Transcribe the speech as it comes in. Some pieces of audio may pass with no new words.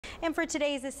And for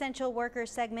today's Essential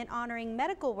Workers segment honoring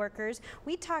medical workers,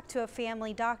 we talked to a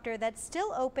family doctor that's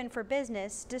still open for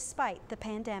business despite the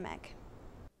pandemic.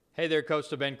 Hey there,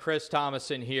 Coastal Bend. Chris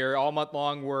Thomasson here. All month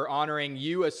long, we're honoring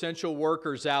you essential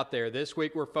workers out there. This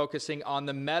week, we're focusing on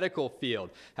the medical field.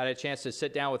 Had a chance to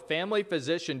sit down with family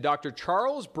physician Dr.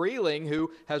 Charles Breeling,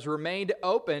 who has remained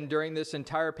open during this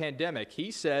entire pandemic.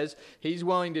 He says he's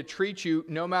willing to treat you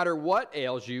no matter what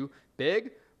ails you,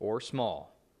 big or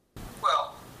small.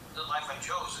 Well, the life I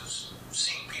chose is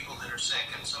seeing people that are sick,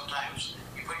 and sometimes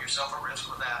you put yourself at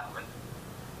risk with that. But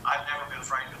I've never been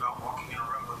frightened about walking in a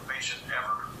room with a patient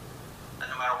ever. And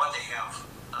no matter what they have,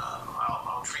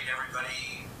 I'll treat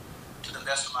everybody to the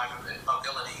best of my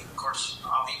ability. Of course,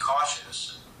 I'll be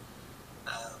cautious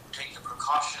and take the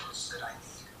precautions that I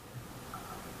need.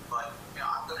 But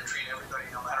I'm going to treat everybody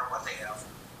no matter what they have.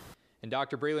 And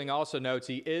Dr. Breeling also notes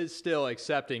he is still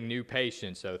accepting new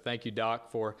patients. So thank you,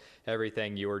 Doc, for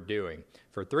everything you are doing.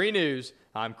 For 3 News,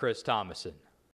 I'm Chris Thomasson.